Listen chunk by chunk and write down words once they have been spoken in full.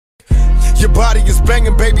Your body is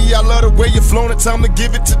banging, baby. I love the way you're flown it. Time to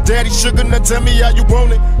give it to daddy. Sugar, now tell me how you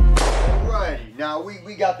want it. Alrighty, now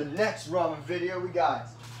we got the next ramen video. We got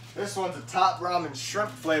this one's a top ramen shrimp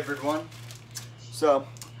flavored one. So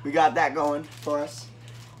we got that going for us.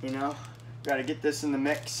 You know, gotta get this in the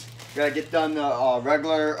mix. Gotta get done the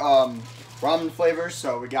regular ramen flavors.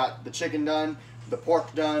 So we got the chicken done, the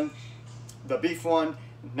pork done, the beef one.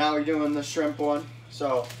 Now we're doing the shrimp one.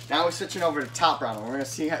 So now we're switching over to top ramen. We're gonna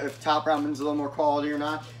see if top ramen's a little more quality or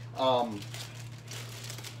not.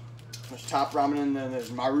 There's top ramen and then there's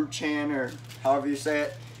Maruchan or however you say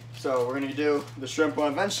it. So we're gonna do the shrimp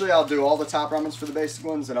one. Eventually I'll do all the top ramens for the basic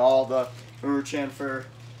ones and all the Maruchan for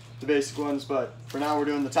the basic ones. But for now we're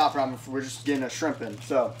doing the top ramen. We're just getting a shrimp in.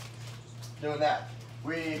 So doing that.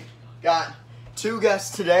 We got 2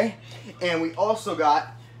 guests today and we also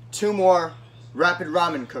got 2 more rapid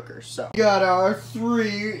ramen cookers. So we got our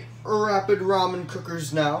 3 rapid ramen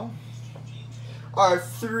cookers now. Our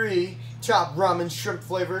 3 top ramen shrimp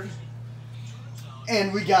flavored.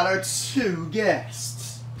 And we got our 2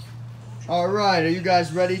 guests. Alright, are you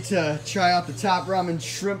guys ready to try out the top ramen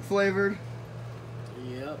shrimp flavored?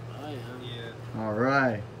 Yep, I am. Yeah.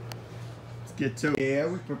 Alright. Let's get to it. Yeah,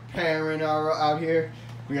 we're preparing out here.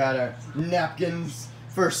 We got our napkins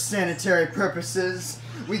for sanitary purposes.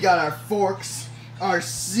 We got our forks, our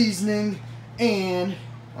seasoning, and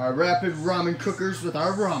our rapid ramen cookers with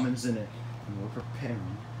our ramens in it. And we're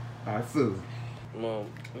preparing our food. Well,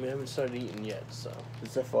 we haven't started eating yet, so.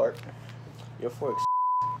 It's a fork. Your fork's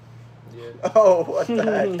Yeah. Oh, what the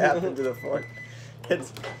heck happened to the fork?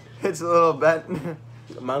 It's a little bent.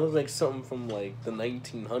 Mine looks like something from like the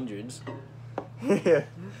 1900s. Yeah.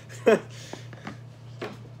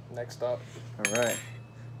 Next up. Alright.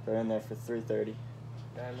 They're in there for 3:30.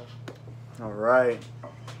 Yeah, I know. Alright.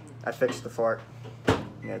 I fixed the fork.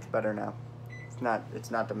 Yeah, it's better now.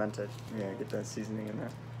 It's not demented. Yeah, get that seasoning in there.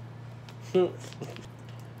 You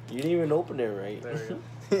didn't even open it right. There we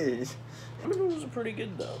go. Ramen noodles are pretty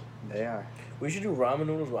good though. They are. We should do ramen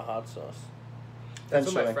noodles with hot sauce.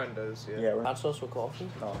 That's what my friend does, yeah. Yeah, Hot sauce with coffee?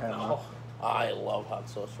 oh, hell no. Oh, I love hot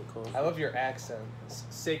sauce with coffee. I love your accent.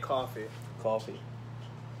 Say coffee. Coffee.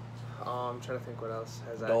 I'm trying to think what else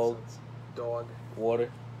has Dog. accents. Dog. Water.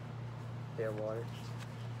 Yeah, water.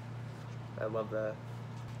 I love that.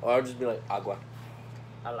 Or I'll just be like, agua.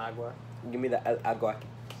 Al agua. Give me the agua.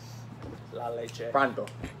 La leche. Pronto.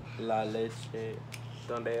 La leche.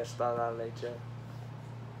 Donde está la leche?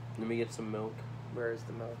 Let me get some milk. Where is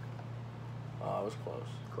the milk? Oh, I was close.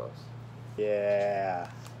 Close. Yeah.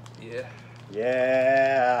 Yeah.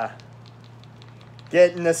 Yeah.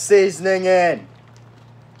 Getting the seasoning in.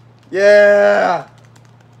 Yeah.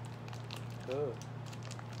 Good.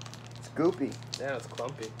 It's goopy. Yeah, it's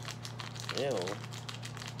clumpy. Ew.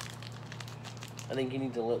 I think you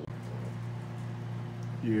need to let.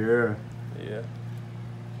 Yeah. Yeah.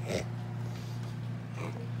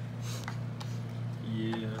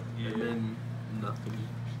 Yeah. And then nothing.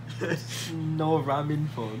 No ramen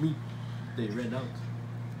for me. They ran out.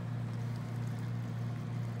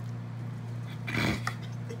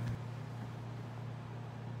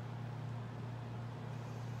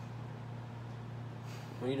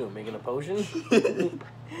 What are you doing? Making a potion?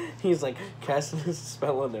 He's like casting his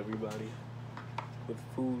spell on everybody with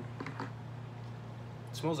food.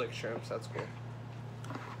 It smells like shrimps, that's cool.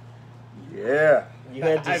 Yeah. You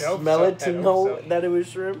had I'd to hope smell so. it to I'd hope know so. that it was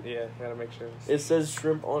shrimp? Yeah, gotta make sure. It says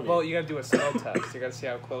shrimp on it. Well, you gotta do a smell test. You gotta see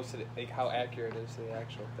how close it, like how accurate it is to the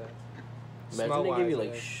actual thing. Imagine they give you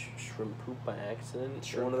like Smell-wise, shrimp poop by accident.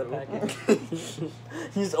 Shrimp One of the poop? packets. You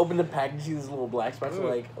just open the package, see this little black spots, and Ooh.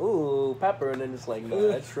 like, ooh, pepper, and then it's like, no,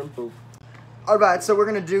 that's shrimp poop. Alright, so we're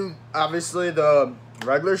gonna do obviously the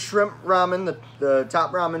regular shrimp ramen, the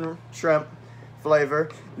top ramen shrimp flavor.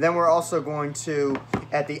 Then we're also going to,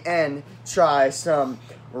 at the end, try some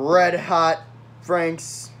Red Hot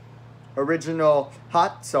Frank's original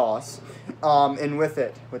hot sauce, and with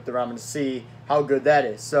it, with the ramen, to see how good that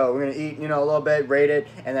is. So we're gonna eat, a little bit, rate it,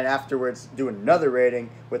 and then afterwards do another rating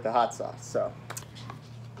with the hot sauce. So,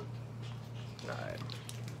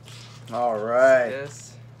 all right,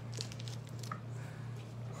 Yes.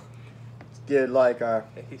 let's get like our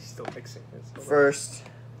He's still mixing this. first.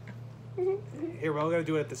 Here, we're all gonna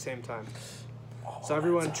do it at the same time. So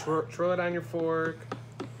everyone twirl it on your fork,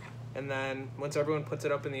 and then once everyone puts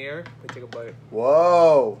it up in the air, we take a bite.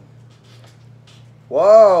 Whoa!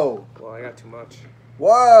 Whoa! Well, I got too much.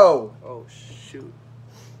 Whoa! Oh shoot!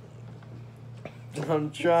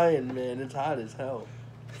 I'm trying, man. It's hot as hell.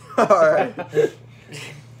 All right.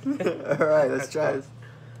 All right, let's try this.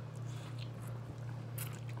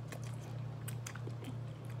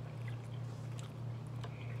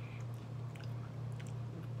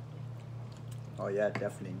 Oh yeah,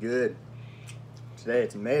 definitely good. Today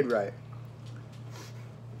it's made right.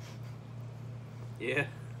 Yeah.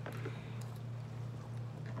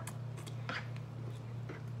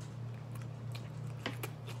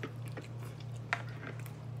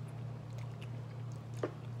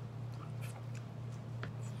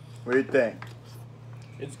 What do you think?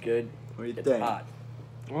 It's good. What do you It's think? hot.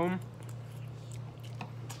 I'm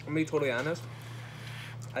gonna be totally honest.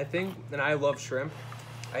 I think, and I love shrimp.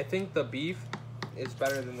 I think the beef is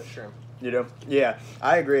better than the shrimp. You do? Yeah,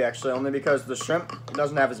 I agree actually. Only because the shrimp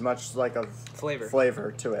doesn't have as much like of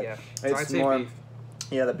Flavor to it. Yeah. So It's I'd say more. beef.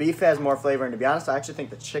 Yeah, the beef has more flavor, and to be honest, I actually think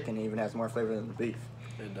the chicken even has more flavor than the beef.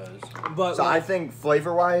 It does. But So I think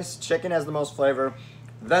flavor-wise, chicken has the most flavor,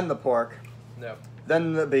 then the pork, no.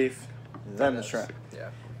 then the beef, then the Yes. shrimp. Yeah.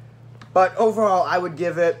 But overall, I would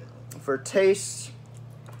give it, for taste,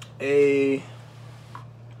 a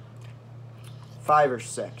 5 or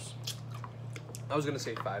 6. I was gonna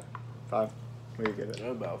say 5. 5. What do you give it?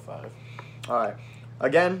 About 5. All right.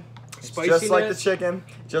 Again, it's just like the Spiciness? chicken,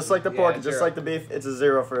 just like the pork, Yeah, just 0. like the beef. It's a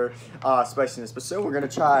 0 for spiciness. But soon we're gonna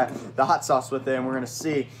try the hot sauce with it, and we're gonna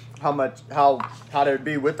see how it would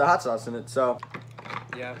be with the hot sauce in it. So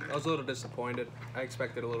Yeah, I was a little disappointed. I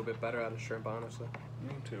expected a little bit better out of shrimp, honestly.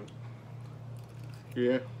 Me too.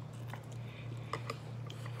 yeah.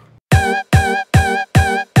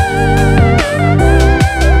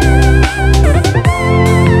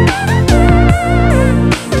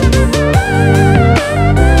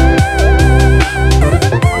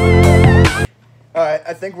 All right,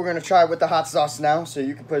 I think we're gonna try with the hot sauce now, so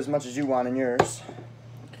you can put as much as you want in yours.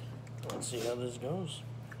 Let's see how this goes.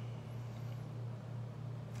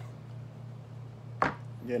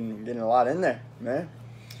 Getting a lot in there, man.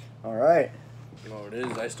 All right. Oh, it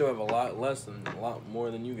is. I still have a lot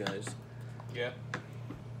more than you guys. Yeah.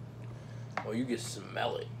 Oh, you can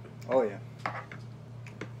smell it. Oh yeah.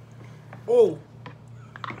 Oh!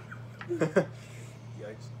 Yikes.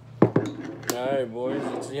 All right, boys.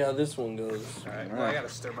 Let's see how this one goes. Alright, well, I gotta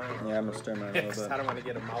stir mine. Yeah, I'm gonna stir mine a little 'Cause bit. I don't want to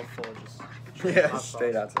get a mouthful of just. Yeah, hot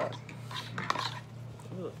straight sauce. hot sauce.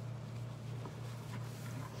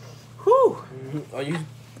 Whew! Are you?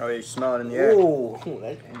 Oh, you smell it in the air. Oh,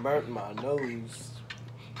 that burnt my nose.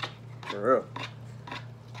 For real.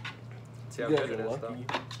 See how You guys good it are is, though. lucky.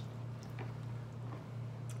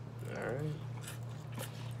 All right.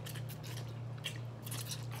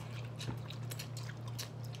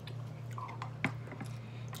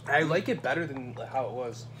 I like it better than how it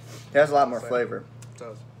was. It has a lot more flavor. It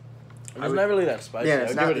does. It's not really that spicy. Yeah, I'll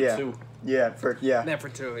it's give not- it a yeah. 2. Yeah, Yeah, for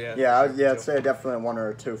 2, yeah. yeah, For I'd 2. say definitely a 1 or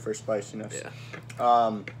a 2 for spiciness.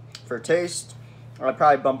 Yeah. For taste, I'd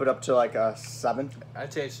probably bump it up to like a 7.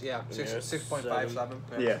 I'd say, yeah, 6.5, 7.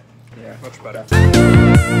 Yeah, yeah. Much better.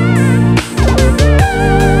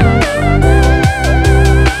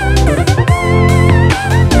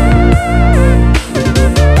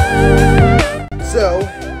 So,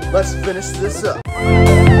 let's finish this up.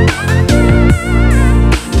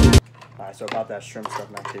 Alright, so about that shrimp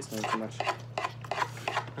stuff not tasting it too much.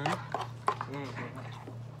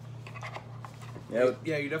 Yeah,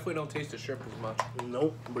 Yeah, you definitely don't taste the shrimp as much.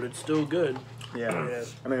 Nope, but it's still good. yeah.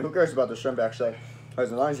 Yes. I mean, who cares about the shrimp actually?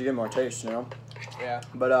 As long as you get more taste, you know. Yeah.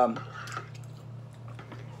 But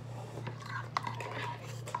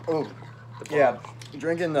oh, yeah.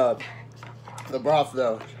 Drinking the broth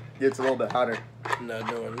though gets a little bit hotter. Not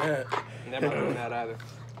doing that. Never doing that either.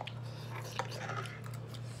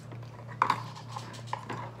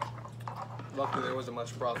 Luckily, there wasn't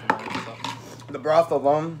much broth in mine, so. The broth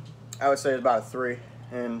alone, I would say, is about a 3,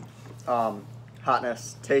 and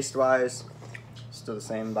hotness, taste wise, still the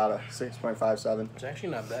same, about a 6.57. It's actually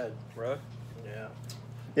not bad. Really? Yeah.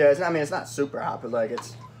 Yeah, it's. I mean, it's not super hot, but like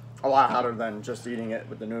it's a lot hotter than just eating it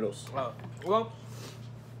with the noodles. Oh, well,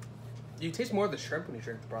 you taste more of the shrimp when you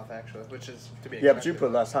drink the broth, actually, which is to be expected. Yeah, but you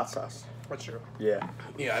put less hot sauce. That's true. Yeah.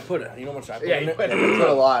 Yeah, I put it. You know how much I put Yeah, in you it? put Yeah, you put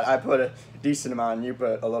a lot. I put a decent amount, and you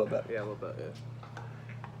put a little bit. Yeah, a little bit,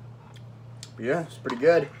 But yeah, it's pretty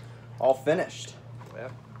good. All finished. yeah.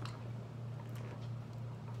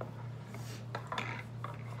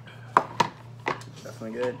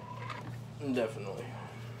 Definitely good. Definitely.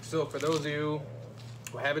 So for those of you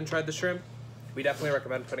who haven't tried the shrimp, we definitely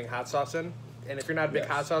recommend putting hot sauce in. And if you're not a big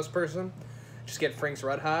Yes. hot sauce person, just get Frank's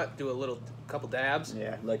Red Hot, do a couple dabs.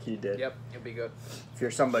 Yeah, like he did. Yep, it'll be good. If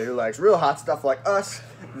you're somebody who likes real hot stuff like us,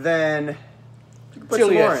 then you can put Chili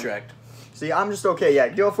some more in. extract. See, I'm just okay. Yeah,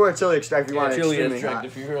 go for a chili extract if you want it chili extremely extract hot.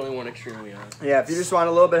 if you really want extremely hot. Yeah, if you just want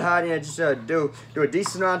a little bit hot, yeah, just do a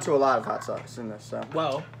decent amount to a lot of hot sauce in this. So,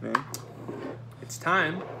 Well, yeah. it's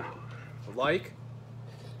time to like,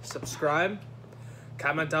 subscribe,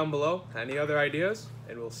 Comment down below any other ideas,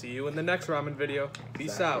 and we'll see you in the next ramen video.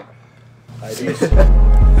 Peace out. I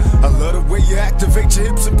love the way you activate your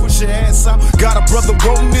hips and push your ass out. Got a brother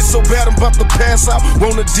wanting this so bad I'm about to pass out.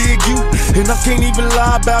 Wanna dig you, and I can't even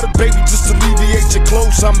lie about it, baby. Just alleviate your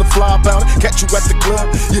clothes, I'm the fly about it. Catch you at the club,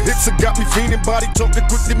 your hips have got me fiending. Body talking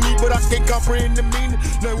quick to me, but I can't comprehend the meaning.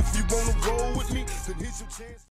 Now if you wanna roll